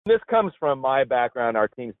This comes from my background, our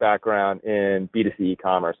team's background in B2C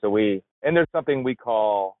e-commerce. And there's something we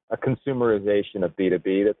call a consumerization of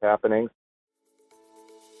B2B that's happening.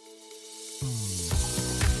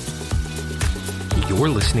 You're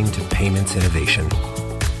listening to Payments Innovation,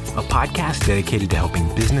 a podcast dedicated to helping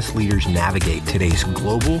business leaders navigate today's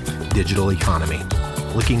global digital economy.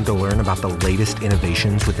 Looking to learn about the latest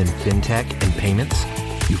innovations within fintech and payments?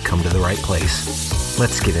 You've come to the right place.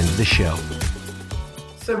 Let's get into the show.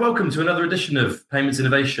 So welcome to another edition of Payments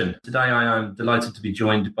Innovation. Today I am delighted to be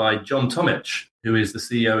joined by John Tomich, who is the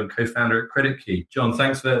CEO and co-founder at Credit Key. John,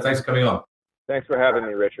 thanks for coming on. Thanks for having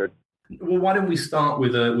me, Richard. Well, why don't we start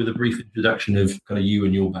with a brief introduction of kind of you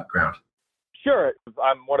and your background? Sure.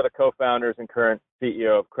 I'm one of the co-founders and current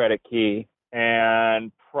CEO of Credit Key.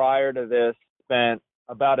 And prior to this, spent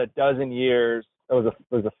about a dozen years. I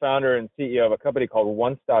was a founder and CEO of a company called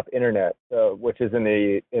One Stop Internet, which is in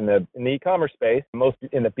the e-commerce space, mostly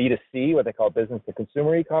in the B2C, what they call business to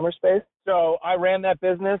consumer e-commerce space. So I ran that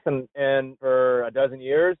business and for a dozen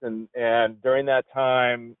years, and during that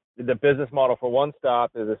time, the business model for One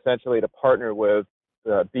Stop is essentially to partner with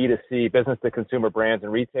B2C, business to consumer brands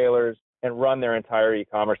and retailers, and run their entire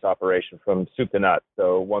e-commerce operation from soup to nuts.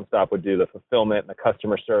 So One Stop would do the fulfillment and the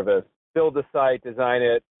customer service, build the site, design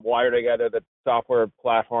it, wire together the software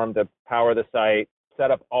platform to power the site,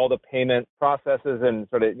 set up all the payment processes and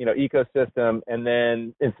sort of, ecosystem, and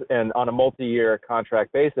then on a multi-year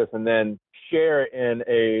contract basis, and then share in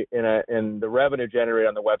the revenue generated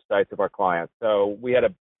on the websites of our clients. So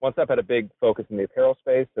One Stop had a big focus in the apparel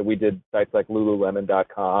space. So we did sites like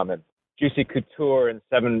Lululemon.com and Juicy Couture and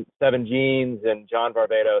Seven Jeans and John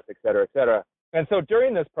Varvatos, et cetera, et cetera. And so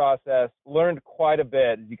during this process, learned quite a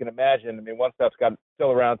bit, as you can imagine. I mean, One Stop's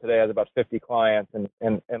still around today, has about 50 clients,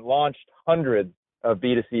 and launched hundreds of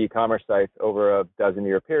B2C e-commerce sites over a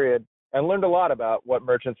dozen-year period, and learned a lot about what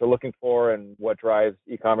merchants are looking for and what drives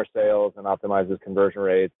e-commerce sales and optimizes conversion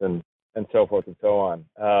rates and so forth and so on.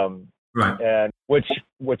 Right. And which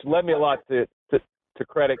led me a lot to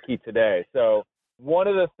Credit Key today. So one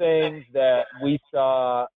of the things that we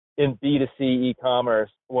saw in B2C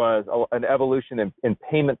e-commerce was an evolution in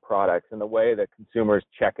payment products and the way that consumers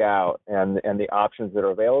check out and the options that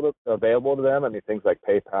are available to them. I mean, things like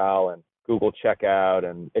PayPal and Google Checkout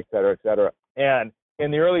and et cetera, et cetera. And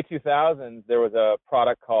in the early 2000s, there was a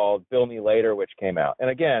product called Bill Me Later, which came out. And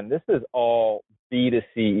again, this is all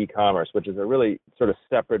B2C e-commerce, which is a really sort of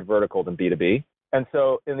separate vertical than B2B. And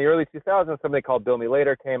so in the early 2000s, something called Bill Me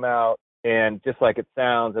Later came out. And just like it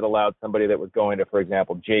sounds, it allowed somebody that was going to, for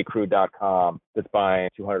example, jcrew.com, that's buying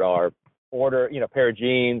a $200 order, pair of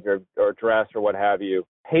jeans or dress or what have you,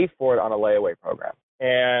 pay for it on a layaway program.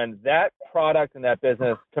 And that product and that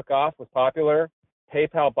business took off, was popular.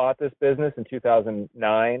 PayPal bought this business in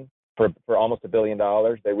 2009 for almost $1 billion.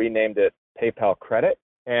 They renamed it PayPal Credit.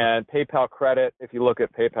 And PayPal Credit, if you look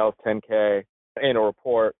at PayPal's 10K annual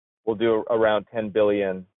report, will do around $10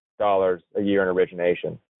 billion a year in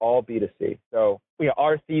origination. All B2C. So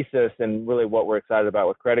our thesis and really what we're excited about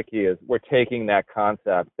with Credit Key is we're taking that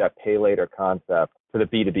concept, that pay later concept, to the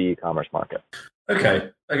B2B e-commerce market. Okay.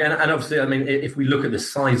 Again, and obviously, I mean, if we look at the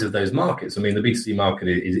size of those markets, I mean, the B2C market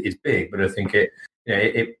is big, but I think it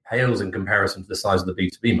pales in comparison to the size of the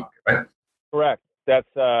B2B market, right? Correct.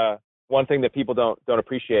 That's one thing that people don't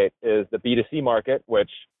appreciate is the B2C market, which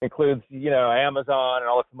includes, Amazon and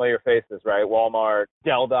all the familiar faces, right? Walmart,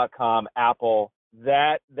 Dell.com, Apple.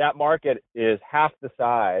 That market is half the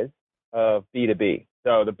size of B2B.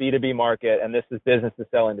 So the B2B market, and this is businesses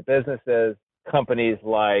selling to businesses, companies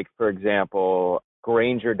like, for example,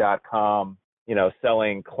 Grainger.com,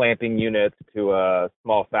 selling clamping units to a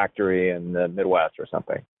small factory in the Midwest or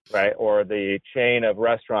something, right? Or the chain of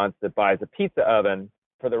restaurants that buys a pizza oven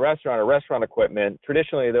for the restaurant or restaurant equipment.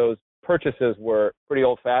 Traditionally, those purchases were pretty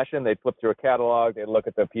old-fashioned. They'd flip through a catalog, they'd look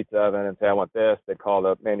at the pizza oven and say, I want this. They'd call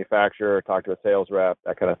the manufacturer, talk to a sales rep,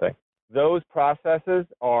 that kind of thing. Those processes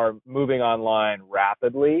are moving online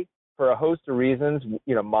rapidly for a host of reasons.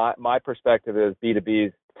 My perspective is B2B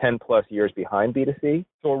is 10 plus years behind B2C.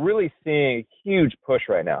 So we're really seeing a huge push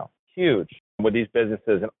right now, huge, with these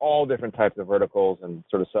businesses in all different types of verticals and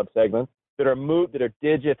sort of subsegments that are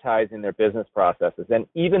digitizing their business processes. And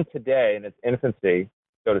even today, in its infancy,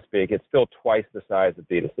 so to speak, it's still twice the size of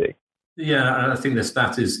B2C. Yeah, and I think the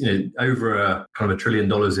stat is over a kind of $1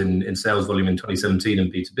 trillion in sales volume in 2017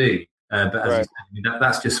 in B2B. But as you said,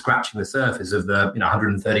 that's just scratching the surface of the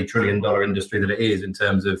 $130 trillion industry that it is in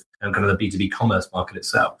terms of kind of the B2B commerce market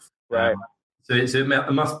itself. Right. So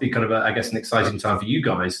it must be kind of, an exciting time for you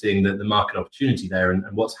guys seeing the market opportunity there and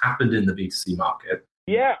what's happened in the B2C market.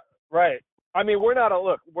 Yeah, right. I mean, we're not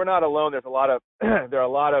alone. There's a lot of there are a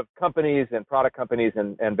lot of companies and product companies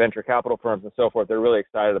and venture capital firms and so forth. They're really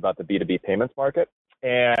excited about the B2B payments market.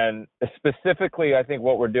 And specifically, I think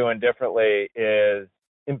what we're doing differently is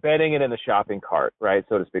embedding it in the shopping cart, right?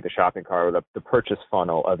 So to speak, the shopping cart or the purchase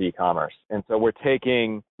funnel of e-commerce. And so we're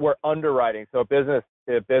underwriting. So a business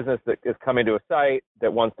that is coming to a site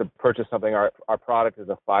that wants to purchase something, our product is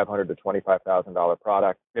a $500,000 to $25,000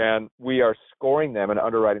 product. And we are scoring them and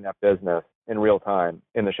underwriting that business in real time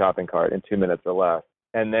in the shopping cart in 2 minutes or less,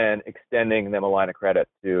 and then extending them a line of credit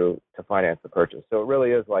to finance the purchase. So it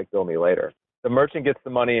really is like bill me later. The merchant gets the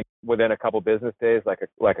money within a couple business days, like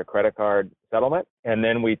a credit card settlement, and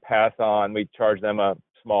then we charge them a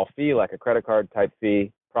small fee, like a credit card type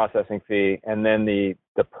fee, processing fee, and then the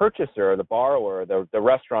purchaser, the borrower, the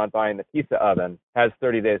restaurant buying the pizza oven has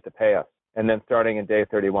 30 days to pay us. And then starting in day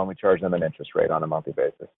 31, we charge them an interest rate on a monthly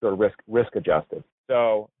basis, sort of risk adjusted.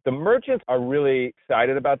 So the merchants are really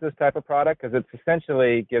excited about this type of product because it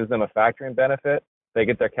essentially gives them a factoring benefit. They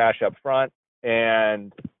get their cash up front,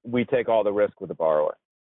 and we take all the risk with the borrower.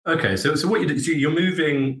 Okay, so what you do, so you're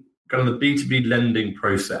moving kind of the B2B lending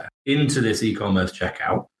process into this e-commerce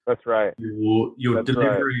checkout. That's right. You're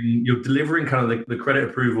delivering kind of the credit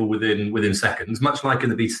approval within seconds, much like in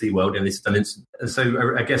the B2C world. And this is done instant.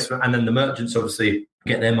 So I guess, and then the merchants obviously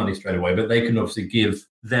get their money straight away, but they can obviously give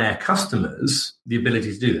their customers the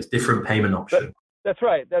ability to do this different payment option. That's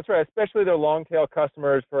right. Especially their long tail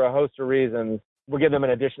customers for a host of reasons. We'll give them an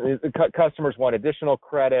additional. Customers want additional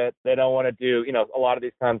credit. They don't want to do. A lot of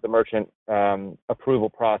these times the merchant approval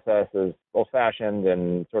process is old-fashioned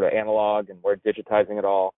and sort of analog, and we're digitizing it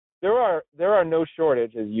all. There are no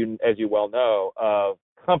shortage, as you well know, of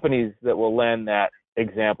companies that will lend that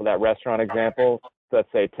restaurant example. Let's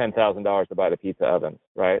say $10,000 to buy the pizza ovens,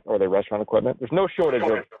 right, or the restaurant equipment. There's no shortage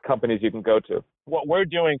of companies you can go to. What we're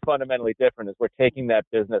doing fundamentally different is we're taking that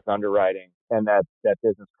business underwriting and that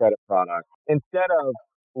business credit product, instead of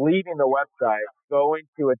leaving the website, going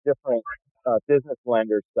to a different business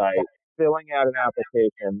lender site, filling out an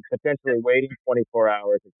application, potentially waiting 24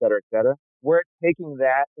 hours, et cetera, et cetera. We're taking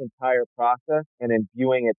that entire process and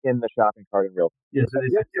imbuing it in the shopping cart in real time. Yes,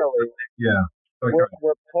 yeah. We have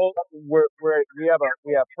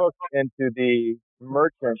hooked into the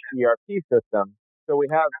merchant ERP system, so we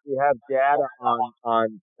have data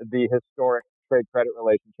on the historic trade credit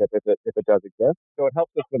relationship if it does exist. So it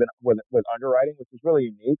helps us with underwriting, which is really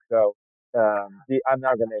unique. So I'm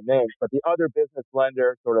not going to name names, but the other business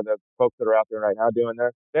lender, sort of the folks that are out there right now doing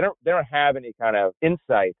this, they don't have any kind of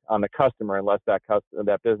insight on the customer unless that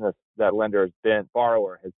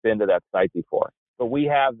borrower has been to that site before. But we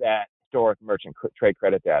have that historic merchant trade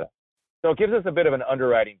credit data. So it gives us a bit of an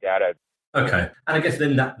underwriting data. Okay. And I guess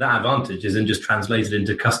then that advantage is then just translated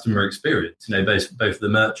into customer experience, both the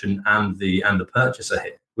merchant and the purchaser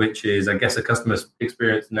here, which is, I guess, a customer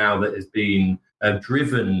experience now that is being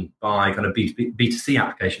driven by kind of B2C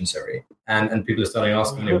applications, and people are starting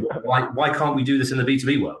asking, why can't we do this in the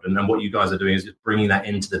B2B world? And then what you guys are doing is just bringing that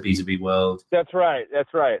into the B2B world. That's right.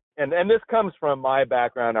 And this comes from my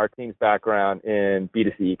background, our team's background in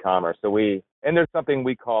B2C e-commerce. And there's something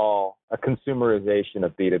we call a consumerization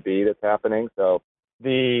of B2B that's happening. So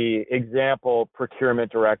the example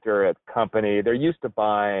procurement director at company, they're used to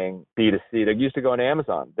buying B2C. They're used to going to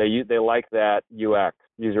Amazon. They like that UX,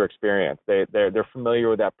 user experience. They're familiar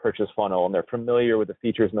with that purchase funnel, and they're familiar with the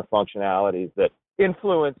features and the functionalities that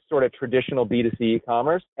influence sort of traditional B2C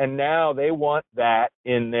e-commerce. And now they want that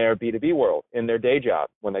in their B2B world, in their day job,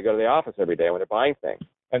 when they go to the office every day, when they're buying things.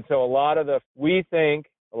 And so a lot of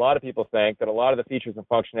people think that a lot of the features and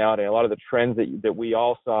functionality, a lot of the trends that we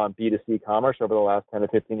all saw in B2C commerce over the last 10 to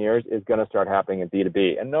 15 years is going to start happening in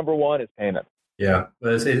B2B. And number one is payment. Yeah,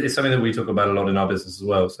 well, it's something that we talk about a lot in our business as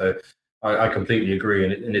well. So I completely agree.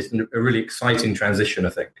 And it's a really exciting transition,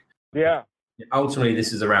 I think. Yeah. Ultimately,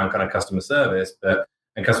 this is around kind of customer service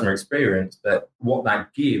and customer experience, but what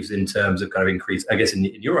that gives in terms of kind of increase, I guess, in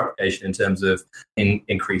your application, in terms of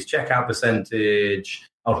increased checkout percentage,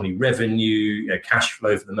 ultimately revenue, cash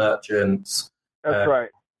flow for the merchants. That's right.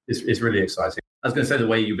 It's really exciting. I was going to say the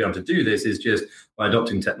way you'll be able to do this is just by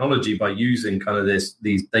adopting technology, by using kind of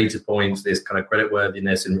these data points, this kind of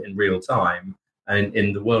creditworthiness in real time. And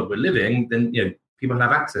in the world we're living, then people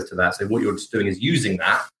have access to that. So what you're just doing is using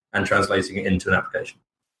that and translating it into an application.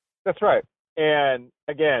 That's right. And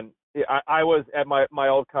again, I was at my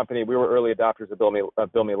old company. We were early adopters of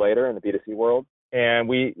Bill Me Later in the B2C world. And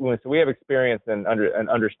we have experience in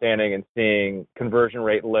understanding and seeing conversion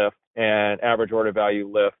rate lift and average order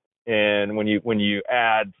value lift, and when you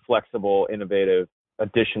add flexible, innovative,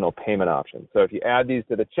 additional payment options. So if you add these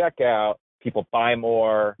to the checkout, People buy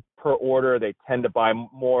more per order. They tend to buy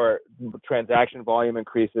more, transaction volume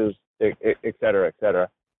increases, et cetera, et cetera.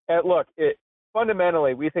 And look,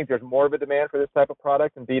 fundamentally, we think there's more of a demand for this type of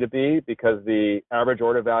product in B2B because the average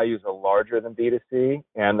order values are larger than B2C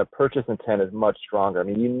and the purchase intent is much stronger. I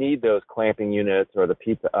mean, you need those clamping units or the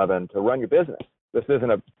pizza oven to run your business. This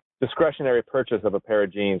isn't a discretionary purchase of a pair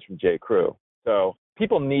of jeans from J. Crew. So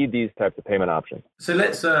people need these types of payment options. So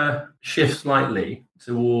let's shift slightly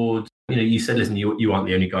towards, you said, listen, you aren't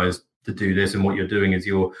the only guys to do this, and what you're doing is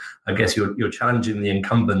you're challenging the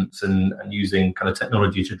incumbents and using kind of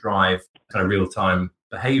technology to drive kind of real-time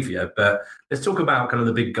behavior. But let's talk about kind of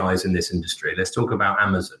the big guys in this industry. Let's talk about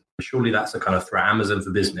Amazon. Surely that's a kind of threat. Amazon for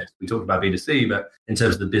business. We talked about B2C, but in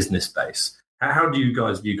terms of the business space, how do you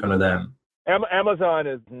guys view kind of them? Amazon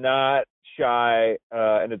is not shy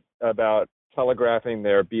and it's about telegraphing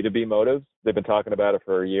their B2B motives. They've been talking about it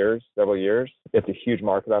for several years. It's a huge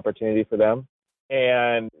market opportunity for them.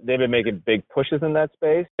 And they've been making big pushes in that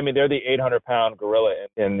space. I mean, they're the 800-pound gorilla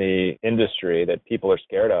in the industry that people are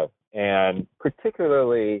scared of, and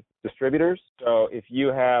particularly distributors. So if you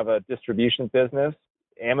have a distribution business,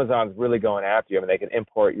 Amazon's really going after you. I mean, they can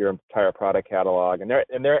import your entire product catalog, and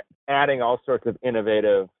they're adding all sorts of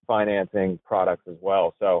innovative financing products as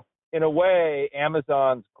well. So in a way,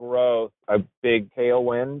 Amazon's growth a big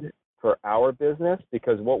tailwind for our business,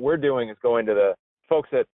 because what we're doing is going to the folks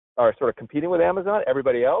that are sort of competing with Amazon,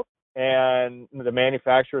 everybody else, and the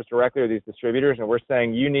manufacturers directly or these distributors, and we're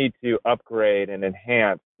saying you need to upgrade and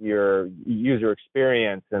enhance your user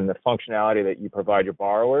experience and the functionality that you provide your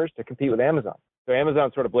borrowers to compete with Amazon. So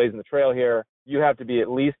Amazon's sort of blazing the trail here. You have to be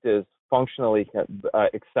at least as functionally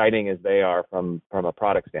exciting as they are from a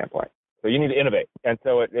product standpoint. So you need to innovate. And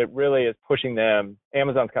so it really is pushing them.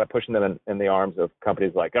 Amazon's kind of pushing them in the arms of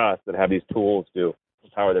companies like us that have these tools to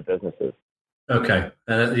empower their businesses. Okay.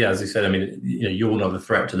 As you said, I mean, you're not a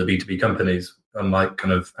threat to the B2B companies, unlike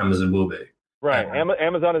kind of Amazon will be. Right.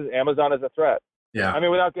 Amazon is a threat. Yeah. I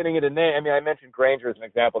mean, without getting into name, I mean, I mentioned Grainger as an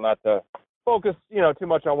example, not to focus, too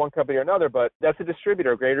much on one company or another, but that's a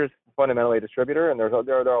distributor. Grainger is fundamentally a distributor, and there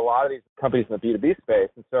are a lot of these companies in the B2B space.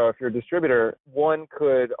 And so if you're a distributor, one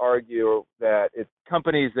could argue that it's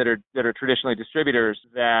companies that are traditionally distributors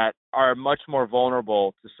that are much more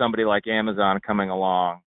vulnerable to somebody like Amazon coming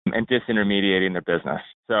along and disintermediating their business.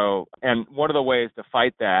 So, and one of the ways to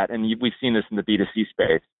fight that, and we've seen this in the B2C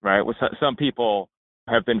space, right? With some people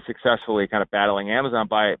have been successfully kind of battling Amazon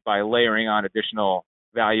by layering on additional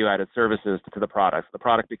value-added services to the product. The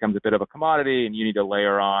product becomes a bit of a commodity, and you need to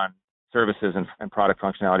layer on services and product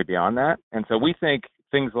functionality beyond that. And so we think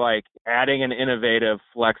things like adding an innovative,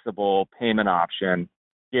 flexible payment option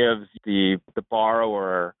gives the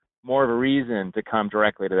borrower more of a reason to come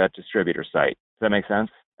directly to that distributor site. Does that make sense?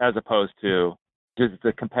 As opposed to just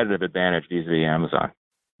the competitive advantage vis-a-vis Amazon.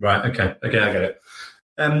 Right. Okay, I get it.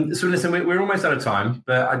 So listen, we're almost out of time,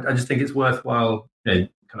 but I just think it's worthwhile, kind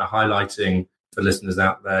of highlighting for listeners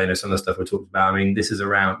out there, some of the stuff we talked about. I mean, this is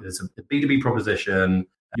around, it's a B2B proposition.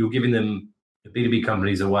 You're giving them the B2B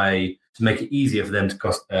companies a way to make it easier for them to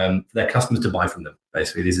for their customers to buy from them.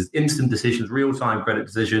 Basically, this is instant decisions, real-time credit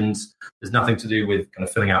decisions. There's nothing to do with kind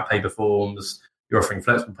of filling out paper forms. You're offering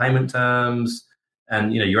flexible payment terms,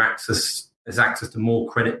 and your access to more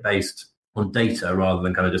credit based on data rather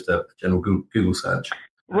than kind of just a general Google search.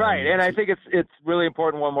 Right, and I think it's really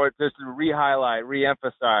important, one more, just to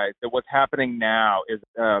re-emphasize that what's happening now is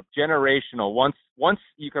generational. Once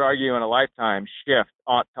you could argue in a lifetime shift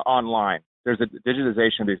to online. There's a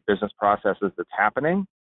digitization of these business processes that's happening,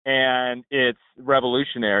 and it's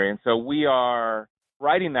revolutionary. And so we are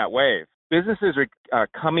riding that wave. Businesses are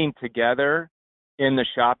coming together in the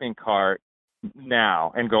shopping cart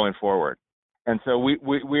now and going forward. And so we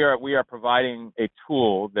are providing a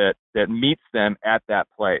tool that meets them at that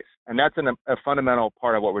place. And that's a fundamental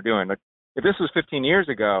part of what we're doing. Like, if this was 15 years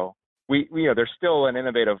ago, there's still an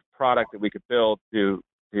innovative product that we could build to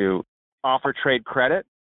offer trade credit,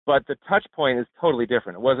 but the touch point is totally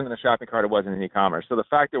different. It wasn't in the shopping cart. It wasn't in e-commerce. So the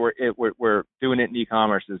fact that we're doing it in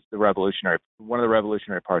e-commerce is one of the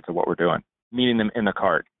revolutionary parts of what we're doing, meeting them in the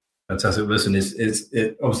cart. Fantastic. Listen,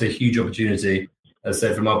 it's obviously a huge opportunity. As I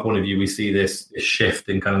said, from our point of view, we see this shift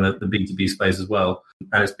in kind of the B2B space as well.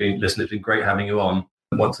 And it's been great having you on.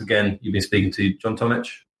 Once again, you've been speaking to John Tomich,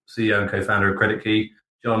 CEO and co-founder of Credit Key.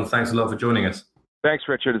 John, thanks a lot for joining us. Thanks,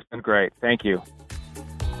 Richard. It's been great. Thank you.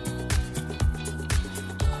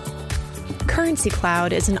 Currency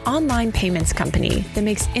Cloud is an online payments company that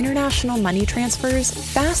makes international money transfers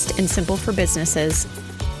fast and simple for businesses.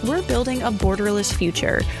 We're building a borderless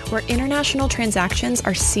future where international transactions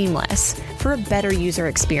are seamless for a better user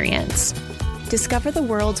experience. Discover the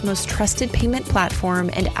world's most trusted payment platform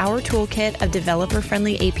and our toolkit of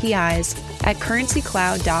developer-friendly APIs at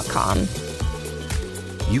currencycloud.com.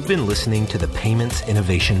 You've been listening to the Payments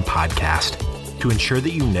Innovation Podcast. To ensure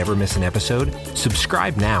that you never miss an episode,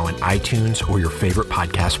 subscribe now in iTunes or your favorite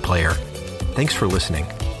podcast player. Thanks for listening.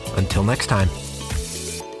 Until next time.